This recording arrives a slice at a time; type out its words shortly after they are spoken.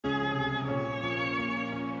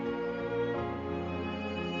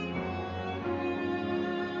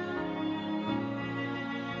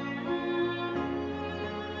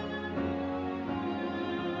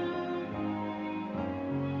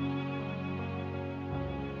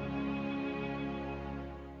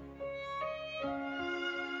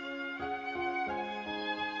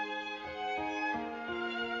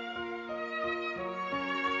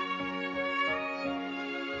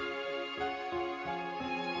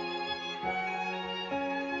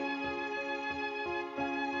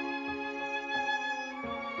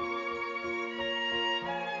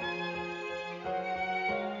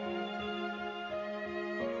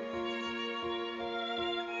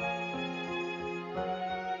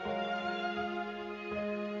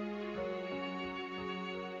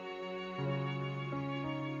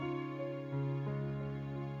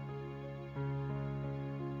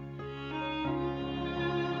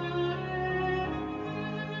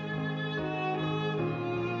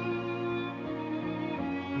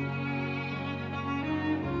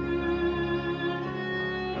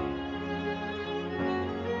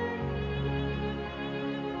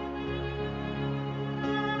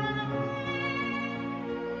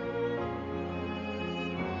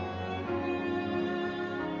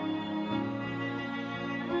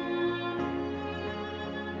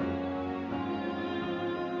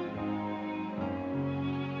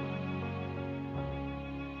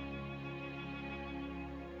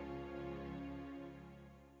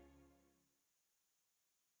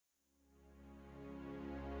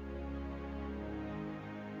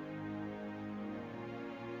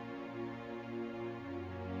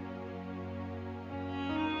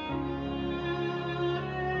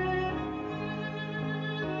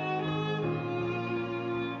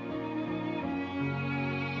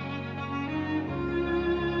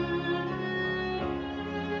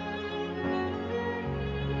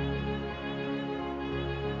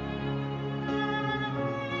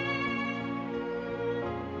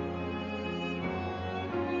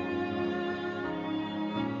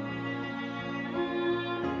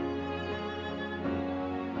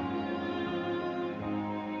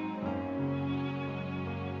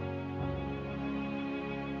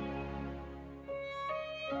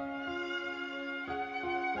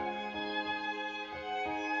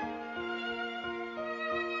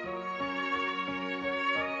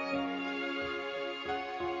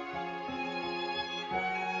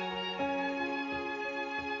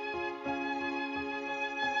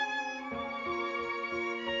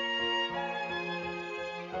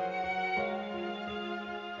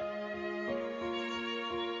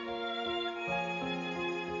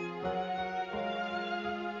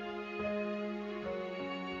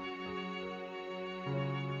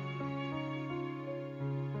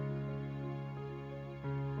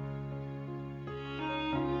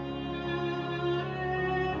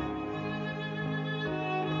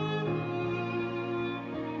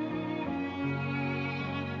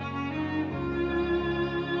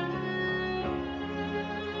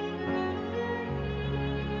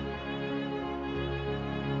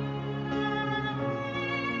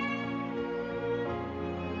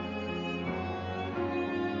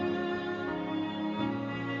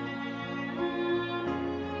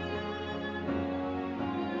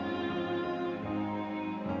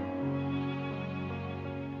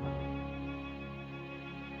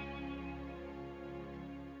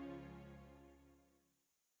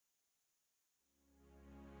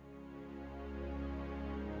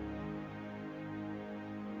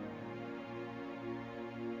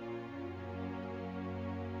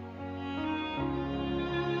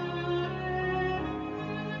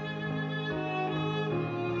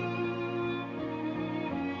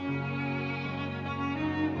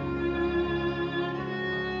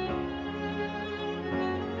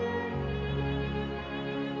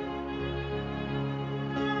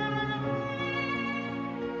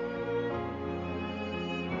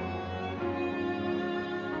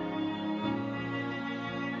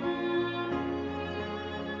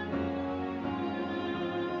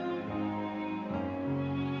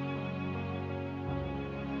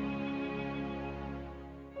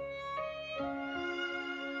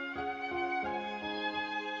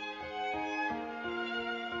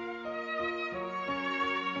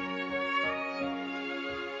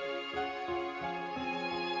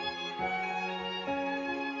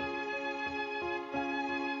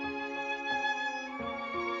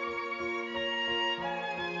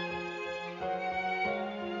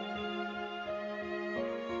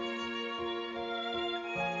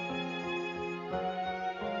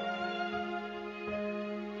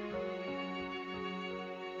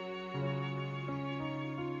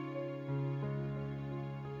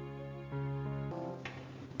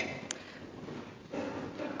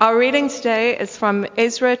Our reading today is from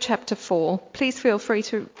Ezra chapter 4. Please feel free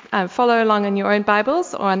to follow along in your own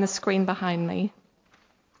Bibles or on the screen behind me.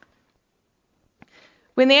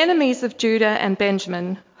 When the enemies of Judah and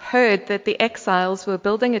Benjamin heard that the exiles were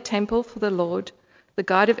building a temple for the Lord, the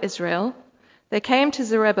God of Israel, they came to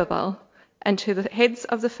Zerubbabel and to the heads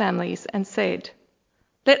of the families and said,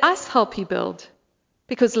 "Let us help you build,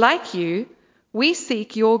 because like you, we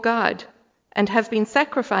seek your God and have been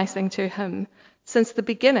sacrificing to him since the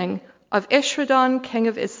beginning of Esarhaddon, king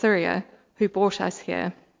of Assyria, who brought us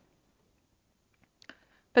here."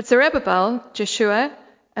 But Zerubbabel, Jeshua,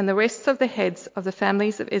 and the rest of the heads of the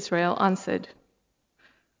families of Israel answered,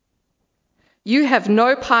 "You have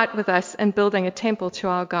no part with us in building a temple to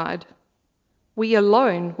our God. We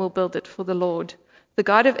alone will build it for the Lord, the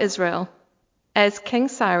God of Israel, as King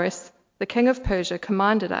Cyrus, the king of Persia,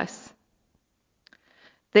 commanded us."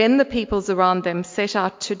 Then the peoples around them set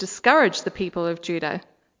out to discourage the people of Judah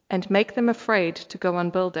and make them afraid to go on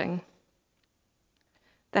building.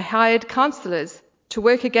 They hired counselors to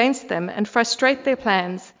work against them and frustrate their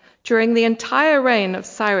plans during the entire reign of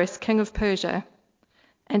Cyrus, king of Persia,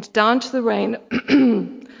 and down to the reign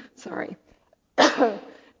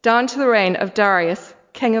of Darius,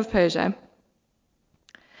 king of Persia.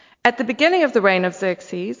 At the beginning of the reign of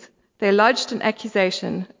Xerxes, they lodged an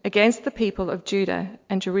accusation against the people of Judah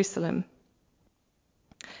and Jerusalem.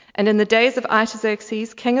 And in the days of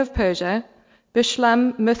Artaxerxes, king of Persia,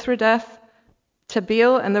 Bishlam, Mithridath,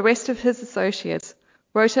 Tabeel, and the rest of his associates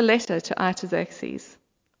wrote a letter to Artaxerxes.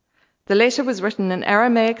 The letter was written in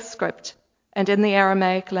Aramaic script and in the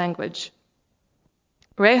Aramaic language.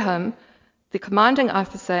 Rehum, the commanding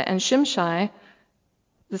officer, and Shimshai,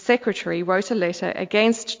 the secretary, wrote a letter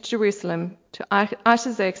against Jerusalem to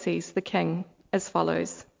Artaxerxes the king as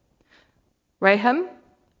follows. Rehum,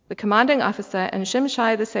 the commanding officer, and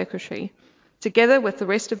Shimshai the secretary, together with the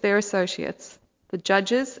rest of their associates, the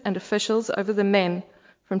judges and officials over the men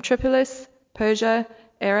from Tripolis, Persia,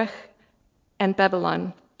 Erech, and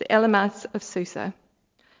Babylon, the Elamites of Susa,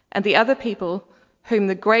 and the other people whom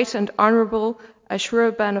the great and honorable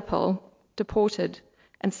Ashurbanipal deported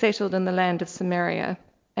and settled in the land of Samaria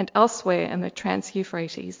and elsewhere in the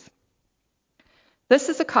Trans-Euphrates. This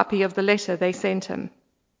is a copy of the letter they sent him.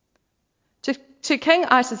 To King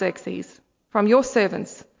Artaxerxes, from your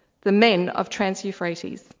servants, the men of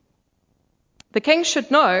Trans-Euphrates. The king should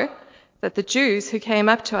know that the Jews who came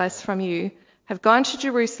up to us from you have gone to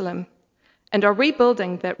Jerusalem and are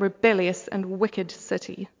rebuilding that rebellious and wicked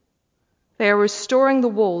city. They are restoring the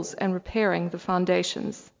walls and repairing the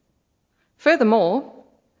foundations. Furthermore,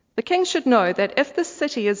 the king should know that if this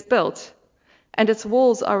city is built and its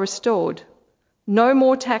walls are restored, no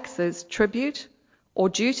more taxes, tribute, or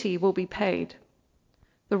duty will be paid.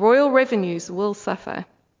 The royal revenues will suffer.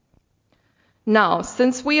 Now,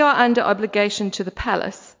 since we are under obligation to the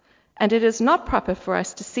palace, and it is not proper for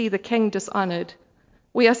us to see the king dishonored,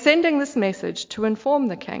 we are sending this message to inform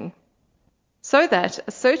the king, so that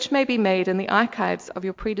a search may be made in the archives of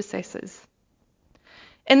your predecessors.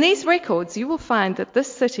 In these records, you will find that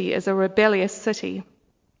this city is a rebellious city,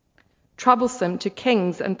 troublesome to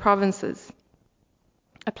kings and provinces,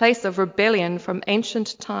 a place of rebellion from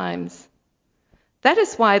ancient times. That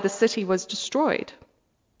is why the city was destroyed.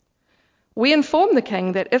 We inform the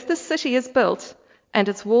king that if this city is built and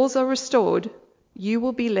its walls are restored, you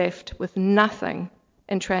will be left with nothing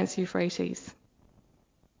in Trans-Euphrates.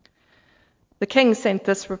 The king sent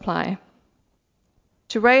this reply.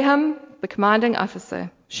 To Rehum, the commanding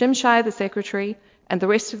officer, Shimshai the secretary, and the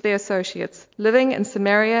rest of their associates living in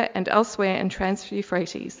Samaria and elsewhere in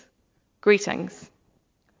Trans-Euphrates, greetings.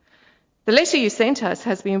 The letter you sent us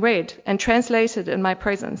has been read and translated in my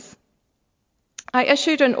presence. I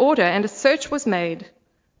issued an order and a search was made,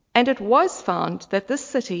 and it was found that this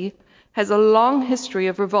city has a long history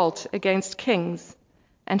of revolt against kings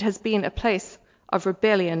and has been a place of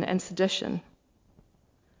rebellion and sedition.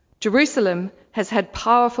 Jerusalem has had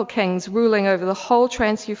powerful kings ruling over the whole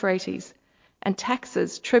Trans-Euphrates, and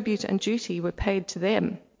taxes, tribute, and duty were paid to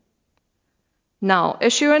them. Now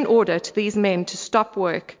issue an order to these men to stop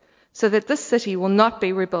work, so that this city will not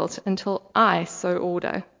be rebuilt until I so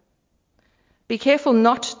order. Be careful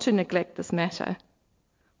not to neglect this matter.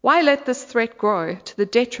 Why let this threat grow to the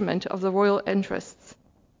detriment of the royal interests?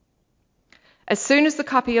 As soon as the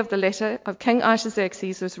copy of the letter of King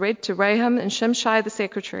Artaxerxes was read to Rehum and Shimshai the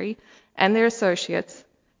secretary and their associates,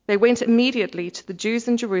 they went immediately to the Jews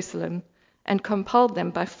in Jerusalem and compelled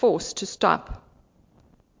them by force to stop.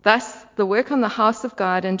 Thus, the work on the house of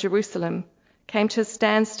God in Jerusalem came to a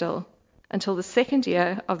standstill until the second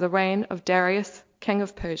year of the reign of Darius, king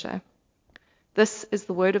of Persia. This is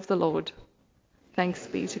the word of the Lord. Thanks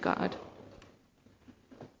be to God.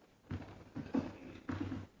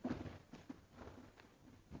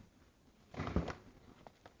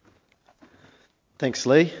 Thanks,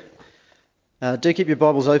 Lee. Do keep your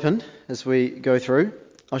Bibles open as we go through.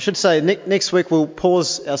 I should say next week we'll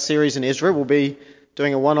pause our series in Ezra. We'll be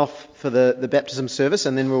doing a one-off for the baptism service,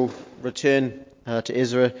 and then we'll return to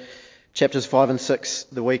Ezra chapters 5 and 6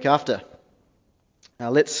 the week after.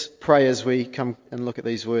 Let's pray as we come and look at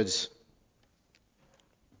these words.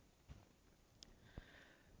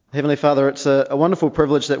 Heavenly Father, it's a wonderful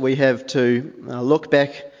privilege that we have to look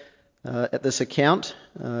back at this account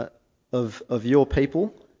of your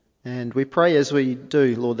people, and we pray as we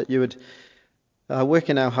do, Lord, that you would work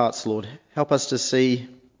in our hearts, Lord. Help us to see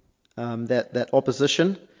that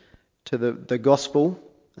opposition to the gospel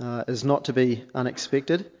is not to be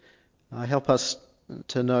unexpected. Help us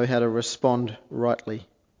to know how to respond rightly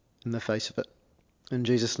in the face of it. In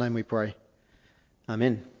Jesus' name we pray.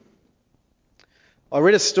 Amen. I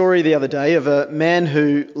read a story the other day of a man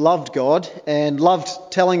who loved God and loved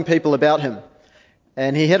telling people about him.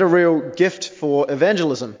 And he had a real gift for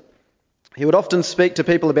evangelism. He would often speak to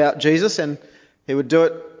people about Jesus, and he would do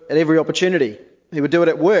it at every opportunity. He would do it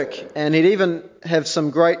at work, and he'd even have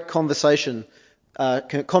some great conversations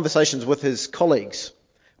with his colleagues,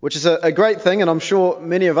 which is a great thing, and I'm sure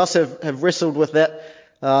many of us have wrestled with that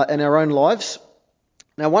in our own lives.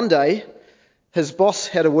 Now, one day, his boss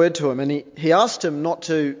had a word to him, and he asked him not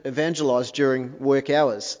to evangelize during work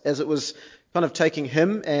hours, as it was kind of taking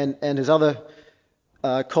him and his other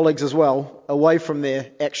colleagues as well away from their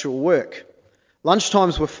actual work.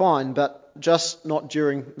 Lunchtimes were fine, but just not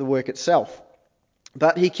during the work itself.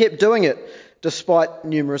 But he kept doing it despite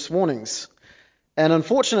numerous warnings. And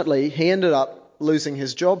unfortunately, he ended up losing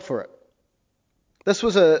his job for it.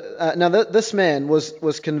 This man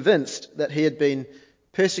was convinced that he had been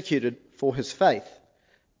persecuted for his faith.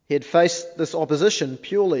 He had faced this opposition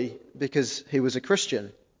purely because he was a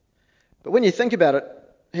Christian. But when you think about it,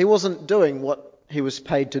 he wasn't doing what he was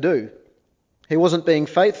paid to do. He wasn't being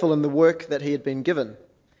faithful in the work that he had been given.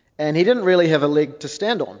 And he didn't really have a leg to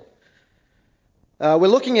stand on. We're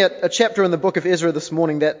looking at a chapter in the book of Ezra this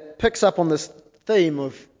morning that picks up on this theme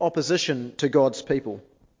of opposition to God's people.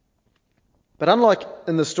 But unlike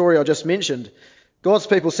in the story I just mentioned, God's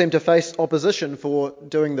people seem to face opposition for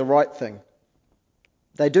doing the right thing.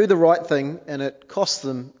 They do the right thing and it costs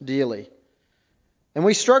them dearly. And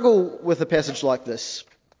we struggle with a passage like this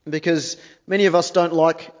because many of us don't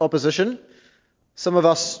like opposition. Some of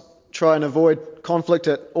us try and avoid conflict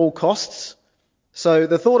at all costs. So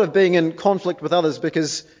the thought of being in conflict with others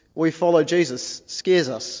because we follow Jesus scares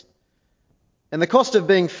us. And the cost of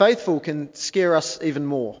being faithful can scare us even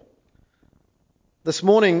more. This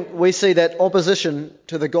morning we see that opposition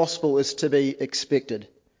to the gospel is to be expected.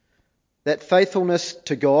 That faithfulness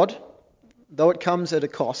to God, though it comes at a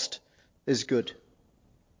cost, is good.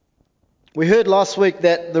 We heard last week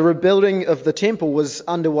that the rebuilding of the temple was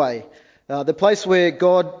underway, the place where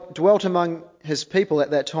God dwelt among his people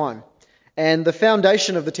at that time. And the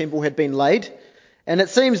foundation of the temple had been laid, and it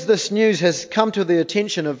seems this news has come to the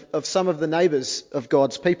attention of some of the neighbours of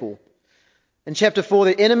God's people. In chapter 4,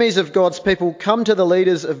 the enemies of God's people come to the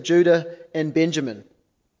leaders of Judah and Benjamin,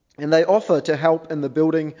 and they offer to help in the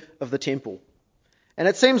building of the temple. And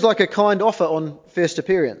it seems like a kind offer on first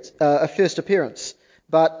appearance,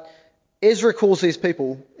 but Ezra calls these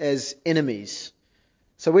people as enemies.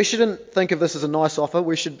 So we shouldn't think of this as a nice offer.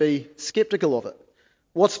 We should be sceptical of it.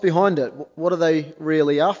 What's behind it? What are they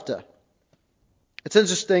really after? It's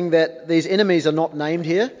interesting that these enemies are not named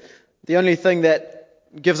here. The only thing that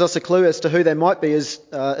gives us a clue as to who they might be is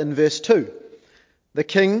in verse 2. The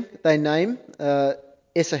king they name,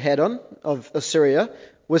 Esarhaddon of Assyria,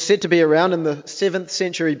 was said to be around in the 7th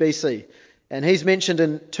century BC. And he's mentioned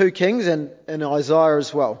in 2 Kings and in Isaiah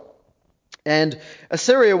as well. And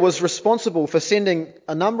Assyria was responsible for sending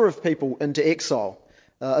a number of people into exile,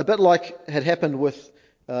 a bit like had happened with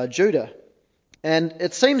Judah. And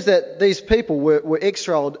it seems that these people were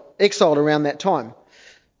exiled around that time.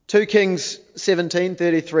 2 Kings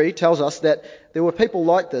 17:33 tells us that there were people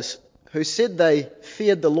like this who said they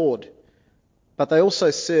feared the Lord, but they also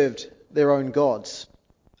served their own gods,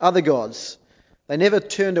 other gods. They never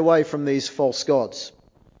turned away from these false gods.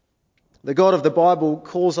 The God of the Bible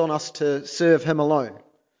calls on us to serve him alone.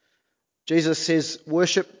 Jesus says,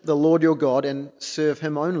 worship the Lord your God and serve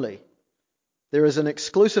him only. There is an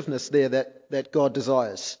exclusiveness there that God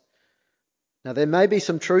desires. Now, there may be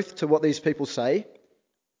some truth to what these people say,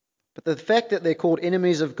 but the fact that they're called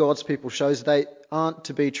enemies of God's people shows they aren't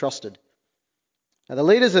to be trusted. Now, the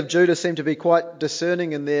leaders of Judah seem to be quite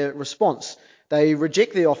discerning in their response. They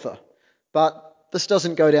reject the offer, but this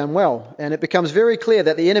doesn't go down well, and it becomes very clear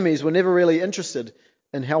that the enemies were never really interested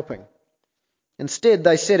in helping. Instead,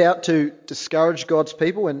 they set out to discourage God's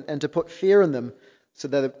people and to put fear in them so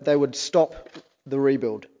that they would stop the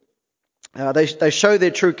rebuild. They show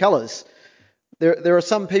their true colours. There are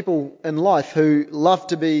some people in life who love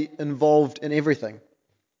to be involved in everything,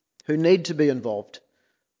 who need to be involved.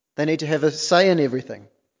 They need to have a say in everything.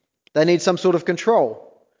 They need some sort of control.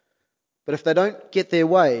 But if they don't get their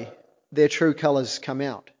way, their true colours come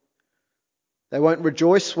out. They won't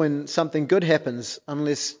rejoice when something good happens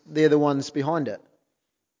unless they're the ones behind it,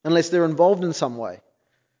 unless they're involved in some way.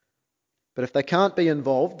 But if they can't be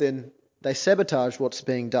involved, then they sabotage what's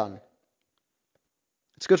being done.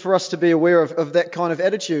 It's good for us to be aware of that kind of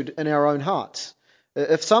attitude in our own hearts.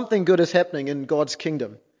 If something good is happening in God's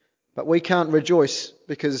kingdom, but we can't rejoice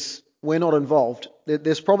because we're not involved,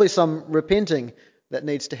 there's probably some repenting that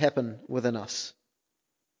needs to happen within us.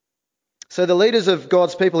 So the leaders of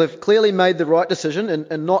God's people have clearly made the right decision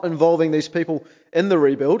in not involving these people in the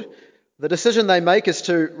rebuild. The decision they make is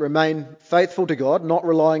to remain faithful to God, not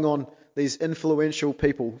relying on these influential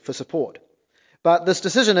people for support. But this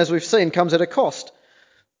decision, as we've seen, comes at a cost.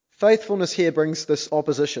 Faithfulness here brings this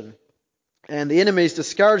opposition. And the enemies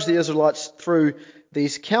discourage the Israelites through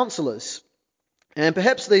these counselors. And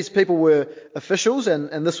perhaps these people were officials,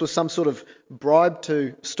 and this was some sort of bribe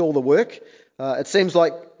to stall the work. It seems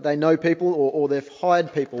like they know people or they've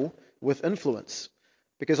hired people with influence.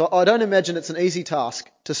 Because I don't imagine it's an easy task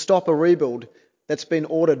to stop a rebuild that's been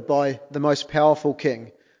ordered by the most powerful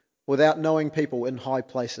king without knowing people in high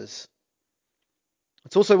places.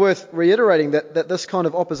 It's also worth reiterating that this kind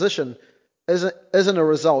of opposition isn't a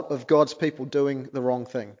result of God's people doing the wrong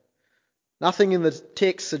thing. Nothing in the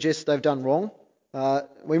text suggests they've done wrong.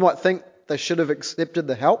 We might think they should have accepted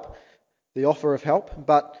the offer of help,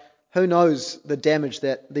 but who knows the damage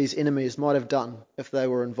that these enemies might have done if they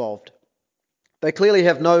were involved. They clearly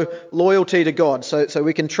have no loyalty to God, so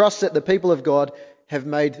we can trust that the people of God have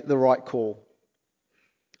made the right call.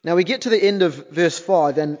 Now we get to the end of verse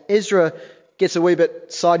 5, and Ezra gets a wee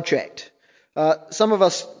bit sidetracked. Some of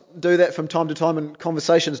us do that from time to time in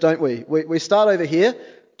conversations, don't we? We start over here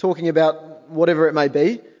talking about whatever it may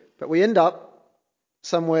be, but we end up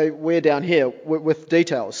somewhere way down here with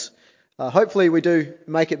details. Hopefully we do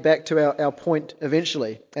make it back to our point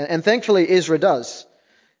eventually. And thankfully Ezra does.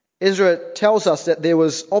 Ezra tells us that there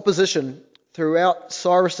was opposition throughout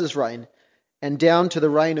Cyrus's reign and down to the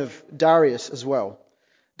reign of Darius as well.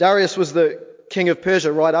 Darius was the king of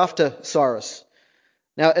Persia right after Cyrus.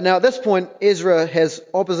 Now at this point, Ezra has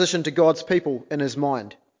opposition to God's people in his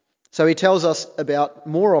mind. So he tells us about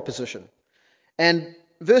more opposition. And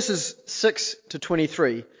verses 6 to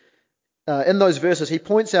 23, in those verses, he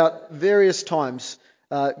points out various times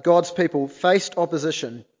God's people faced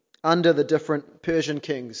opposition under the different Persian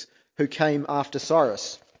kings who came after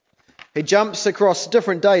Cyrus. He jumps across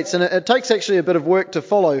different dates, and it takes actually a bit of work to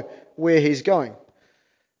follow where he's going.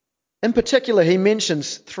 In particular, he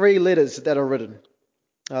mentions 3 letters that are written.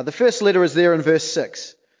 The first letter is there in verse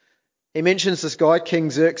 6. He mentions this guy,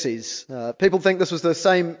 King Xerxes. People think this was the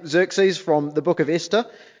same Xerxes from the book of Esther,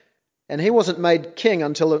 and he wasn't made king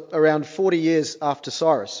until around 40 years after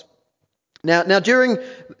Cyrus. Now, during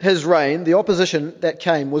his reign, the opposition that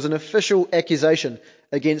came was an official accusation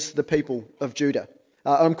against the people of Judah.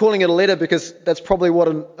 I'm calling it a letter because that's probably what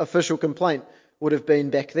an official complaint would have been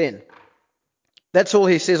back then. That's all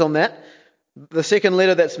he says on that. The second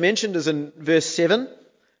letter that's mentioned is in verse 7.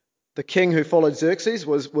 The king who followed Xerxes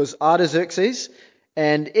was Artaxerxes,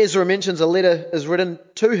 and Ezra mentions a letter is written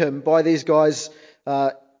to him by these guys,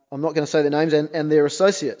 I'm not going to say their names, and their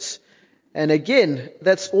associates. And again,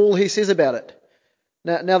 that's all he says about it.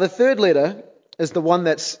 Now the third letter is the one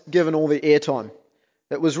that's given all the airtime.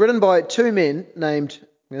 It was written by 2 men named,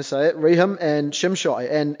 I'm going to say it, Rehum and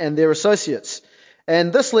Shimshai, and their associates.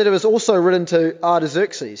 And this letter is also written to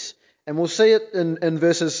Artaxerxes, and we'll see it in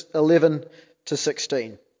verses 11 to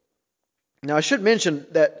 16. Now I should mention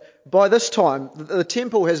that by this time, the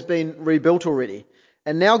temple has been rebuilt already,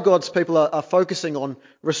 and now God's people are focusing on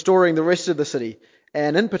restoring the rest of the city,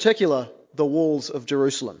 and in particular, the walls of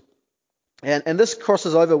Jerusalem. And this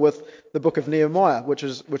crosses over with the book of Nehemiah, which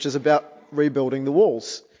is about rebuilding the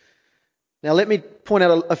walls. Now let me point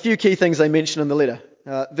out a few key things they mention in the letter.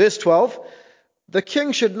 Verse 12, the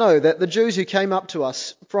king should know that the Jews who came up to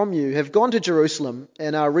us from you have gone to Jerusalem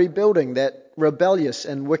and are rebuilding that rebellious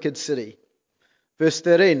and wicked city. Verse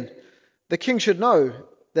 13, the king should know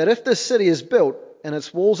that if this city is built and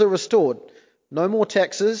its walls are restored, no more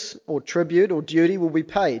taxes or tribute or duty will be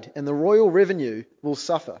paid, and the royal revenue will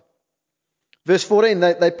suffer. Verse 14,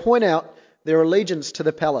 they point out their allegiance to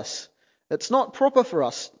the palace. It's not proper for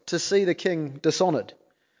us to see the king dishonoured.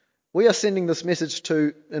 We are sending this message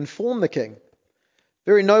to inform the king.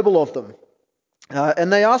 Very noble of them.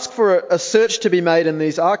 And they ask for a search to be made in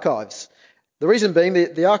these archives. The reason being,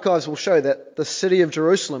 the archives will show that the city of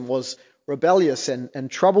Jerusalem was rebellious and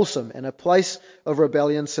troublesome, and a place of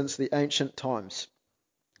rebellion since the ancient times.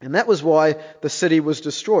 And that was why the city was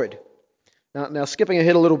destroyed. Now skipping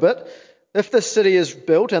ahead a little bit, if this city is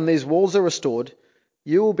built and these walls are restored,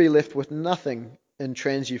 you will be left with nothing in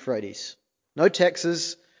Trans-Euphrates. No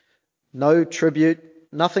taxes, no tribute,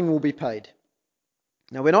 nothing will be paid.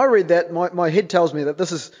 Now when I read that, my head tells me that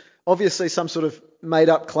this is obviously some sort of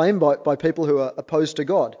made-up claim by people who are opposed to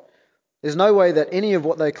God. There's no way that any of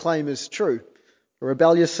what they claim is true. A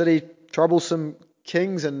rebellious city, troublesome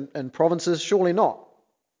kings and provinces, surely not.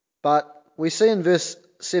 But we see in verse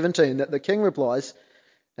 17 that the king replies,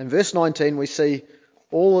 and verse 19 we see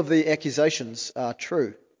all of the accusations are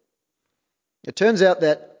true. It turns out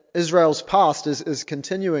that Israel's past is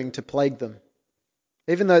continuing to plague them.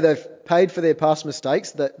 Even though they've paid for their past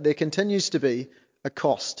mistakes, that there continues to be a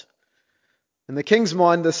cost. In the king's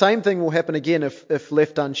mind, the same thing will happen again if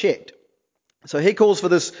left unchecked. So he calls for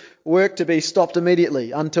this work to be stopped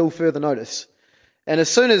immediately until further notice. And as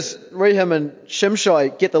soon as Rehum and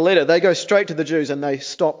Shimshai get the letter, they go straight to the Jews and they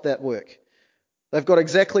stop that work. They've got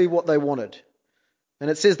exactly what they wanted. And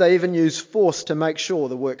it says they even used force to make sure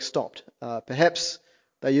the work stopped. Perhaps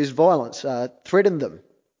they used violence, threatened them.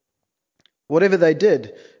 Whatever they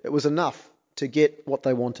did, it was enough to get what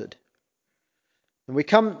they wanted. And we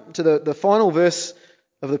come to the final verse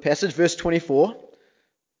of the passage, verse 24.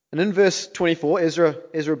 And in verse 24,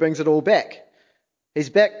 Ezra brings it all back. He's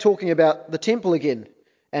back talking about the temple again.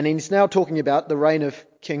 And he's now talking about the reign of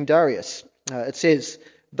King Darius. It says,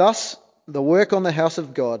 "Thus the work on the house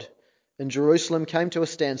of God in Jerusalem came to a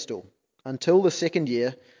standstill until the second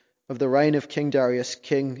year of the reign of King Darius,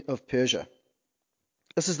 king of Persia."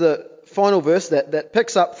 This is the final verse that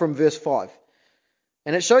picks up from verse 5.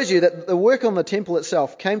 And it shows you that the work on the temple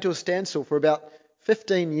itself came to a standstill for about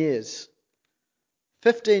 15 years.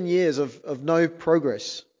 15 years of no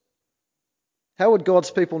progress. How would God's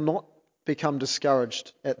people not become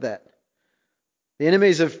discouraged at that? The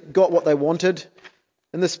enemies have got what they wanted.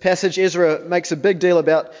 In this passage, Ezra makes a big deal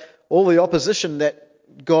about all the opposition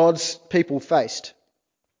that God's people faced.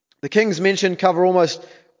 The kings mentioned cover almost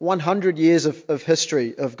 100 years of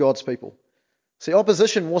history of God's people. See,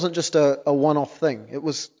 opposition wasn't just a one-off thing. It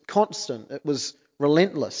was constant. It was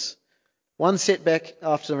relentless. One setback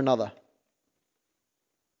after another.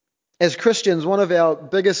 As Christians, one of our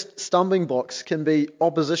biggest stumbling blocks can be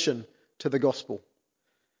opposition to the gospel.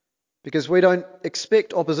 Because we don't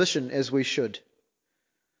expect opposition as we should.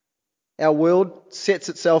 Our world sets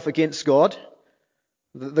itself against God.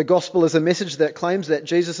 The gospel is a message that claims that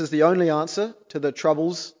Jesus is the only answer to the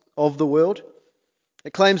troubles of the world.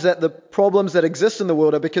 It claims that the problems that exist in the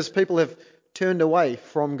world are because people have turned away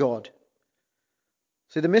from God.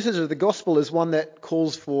 See, the message of the gospel is one that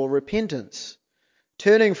calls for repentance,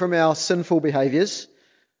 turning from our sinful behaviours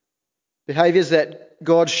that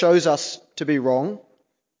God shows us to be wrong,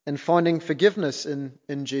 and finding forgiveness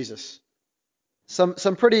in Jesus.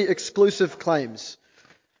 Some pretty exclusive claims.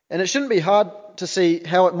 And it shouldn't be hard to see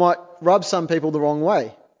how it might rub some people the wrong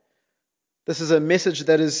way. This is a message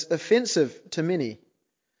that is offensive to many.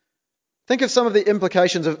 Think of some of the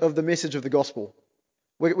implications of the message of the gospel.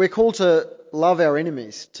 We're called to love our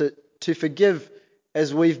enemies, to forgive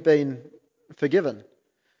as we've been forgiven.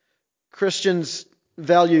 Christians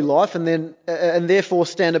value life and therefore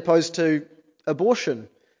stand opposed to abortion,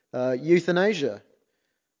 euthanasia.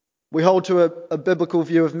 We hold to a biblical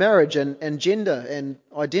view of marriage and gender and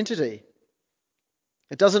identity.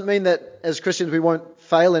 It doesn't mean that as Christians we won't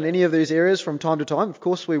fail in any of these areas from time to time. Of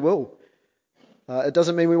course we will. It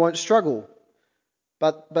doesn't mean we won't struggle.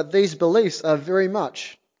 But these beliefs are very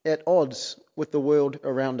much at odds with the world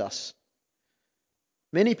around us.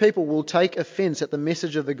 Many people will take offence at the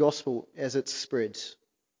message of the gospel as it spreads.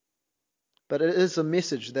 But it is a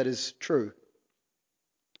message that is true.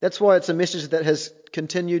 That's why it's a message that has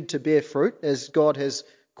continued to bear fruit as God has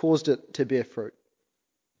caused it to bear fruit.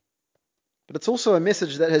 But it's also a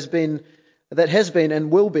message that has been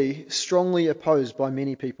and will be strongly opposed by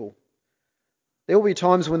many people. There will be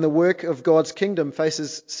times when the work of God's kingdom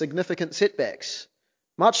faces significant setbacks,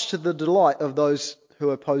 much to the delight of those who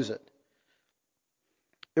oppose it.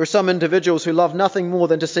 There are some individuals who love nothing more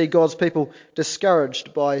than to see God's people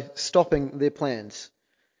discouraged by stopping their plans.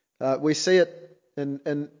 We see it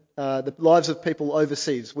in the lives of people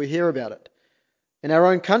overseas. We hear about it. In our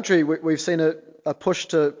own country, we've seen a push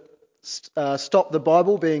to stop the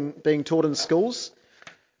Bible being taught in schools.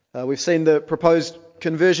 We've seen the proposed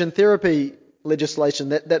conversion therapy legislation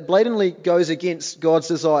that blatantly goes against God's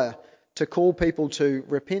desire to call people to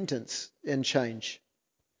repentance and change.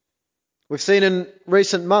 We've seen in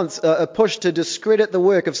recent months a push to discredit the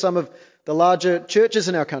work of some of the larger churches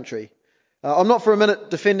in our country. I'm not for a minute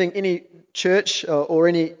defending any church or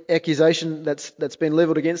any accusation that's been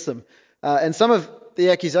levelled against them. And some of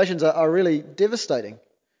the accusations are really devastating.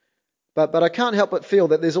 But I can't help but feel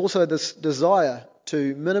that there's also this desire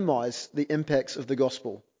to minimise the impacts of the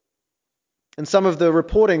gospel. In some of the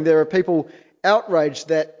reporting, there are people outraged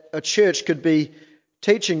that a church could be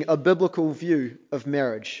teaching a biblical view of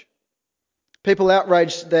marriage. People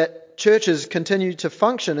outraged that churches continue to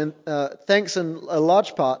function, thanks in a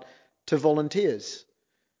large part to volunteers.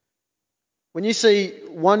 When you see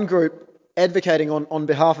one group advocating on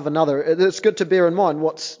behalf of another, it's good to bear in mind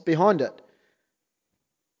what's behind it.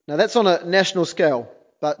 Now that's on a national scale,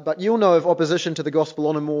 but you'll know of opposition to the gospel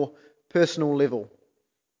on a more personal level.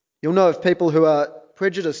 You'll know of people who are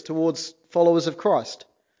prejudiced towards followers of Christ.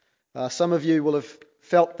 Some of you will have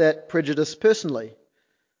felt that prejudice personally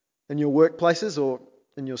in your workplaces or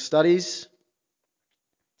in your studies,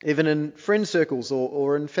 even in friend circles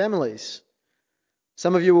or in families.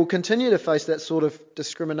 Some of you will continue to face that sort of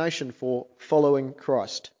discrimination for following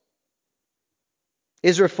Christ.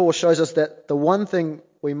 Ezra 4 shows us that the one thing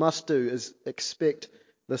we must do is expect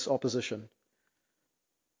this opposition.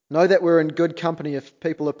 Know that we're in good company if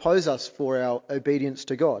people oppose us for our obedience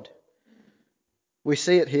to God. We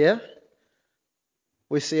see it here.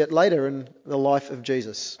 We see it later in the life of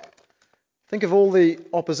Jesus. Think of all the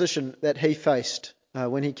opposition that he faced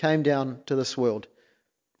when he came down to this world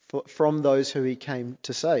from those who he came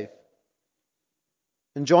to save.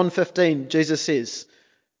 In John 15, Jesus says,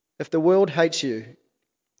 "If the world hates you,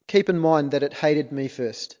 keep in mind that it hated me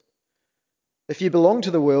first. If you belong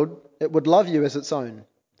to the world, it would love you as its own.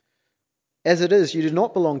 As it is, you do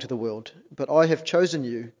not belong to the world, but I have chosen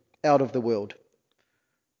you out of the world.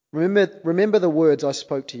 Remember the words I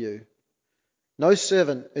spoke to you. No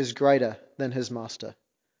servant is greater than his master.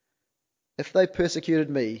 If they persecuted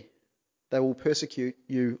me, they will persecute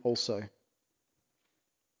you also."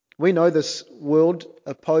 We know this world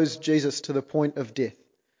opposed Jesus to the point of death.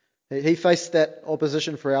 He faced that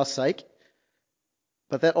opposition for our sake,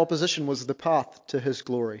 but that opposition was the path to his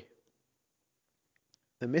glory.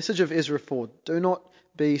 The message of Ezra 4, do not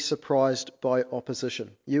be surprised by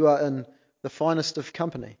opposition. You are in the finest of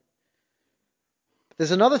company.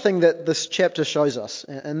 There's another thing that this chapter shows us,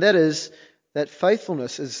 and that is that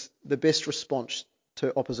faithfulness is the best response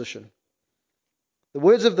to opposition. The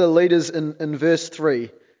words of the leaders in verse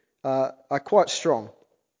 3 are quite strong.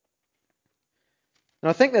 And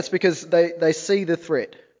I think that's because they see the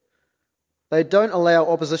threat. They don't allow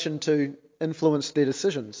opposition to influence their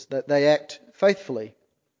decisions, that they act faithfully.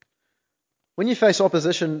 When you face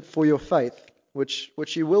opposition for your faith,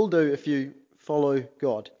 which you will do if you follow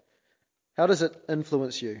God, how does it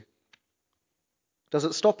influence you? Does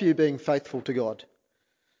it stop you being faithful to God?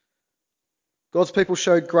 God's people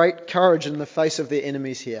showed great courage in the face of their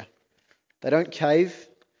enemies here. They don't cave,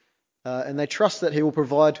 and they trust that he will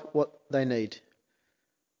provide what they need.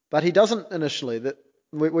 But he doesn't initially. That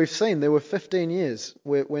we've seen there were 15 years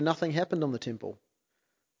where nothing happened on the temple.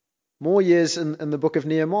 More years in the book of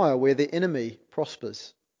Nehemiah where the enemy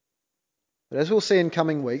prospers. But as we'll see in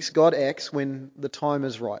coming weeks, God acts when the time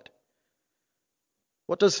is right.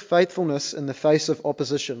 What does faithfulness in the face of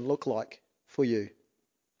opposition look like for you?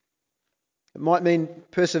 It might mean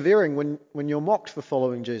persevering when you're mocked for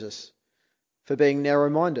following Jesus, for being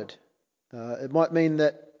narrow-minded. It might mean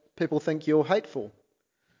that people think you're hateful.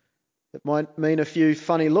 It might mean a few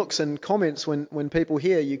funny looks and comments when people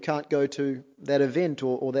hear you can't go to that event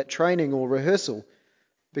or that training or rehearsal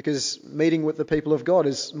because meeting with the people of God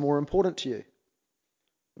is more important to you.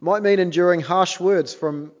 It might mean enduring harsh words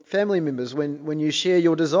from family members when you share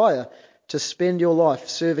your desire to spend your life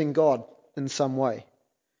serving God in some way,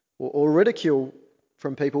 or ridicule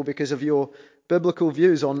from people because of your biblical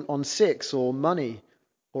views on sex or money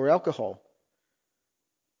or alcohol.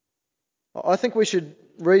 I think we should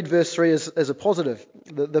read verse 3 as a positive.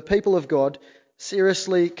 The people of God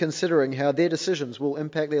seriously considering how their decisions will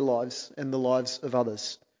impact their lives and the lives of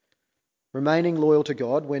others. Remaining loyal to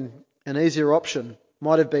God when an easier option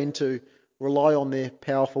might have been to rely on their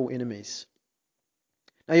powerful enemies.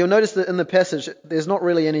 Now you'll notice that in the passage there's not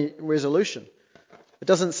really any resolution. It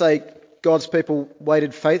doesn't say God's people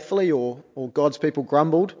waited faithfully or God's people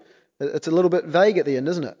grumbled. It's a little bit vague at the end,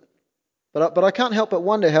 isn't it? But I can't help but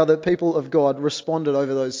wonder how the people of God responded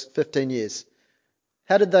over those 15 years.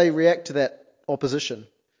 How did they react to that opposition?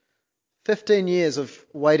 15 years of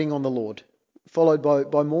waiting on the Lord. followed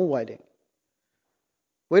by more waiting.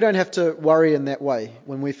 We don't have to worry in that way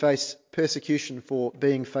when we face persecution for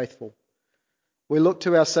being faithful. We look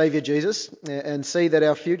to our Saviour Jesus and see that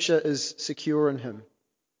our future is secure in Him.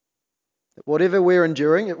 That whatever we're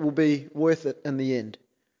enduring, it will be worth it in the end.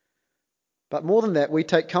 But more than that, we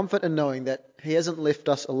take comfort in knowing that He hasn't left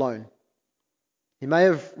us alone. He may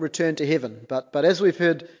have returned to heaven, but as we've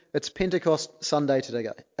heard, it's Pentecost Sunday today,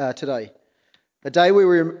 a day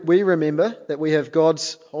where we remember that we have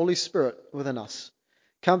God's Holy Spirit within us,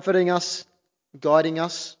 comforting us, guiding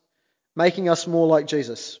us, making us more like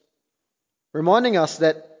Jesus, reminding us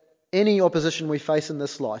that any opposition we face in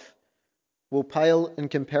this life will pale in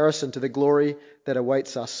comparison to the glory that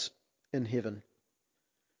awaits us in heaven.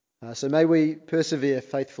 So may we persevere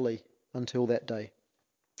faithfully until that day.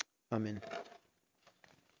 Amen.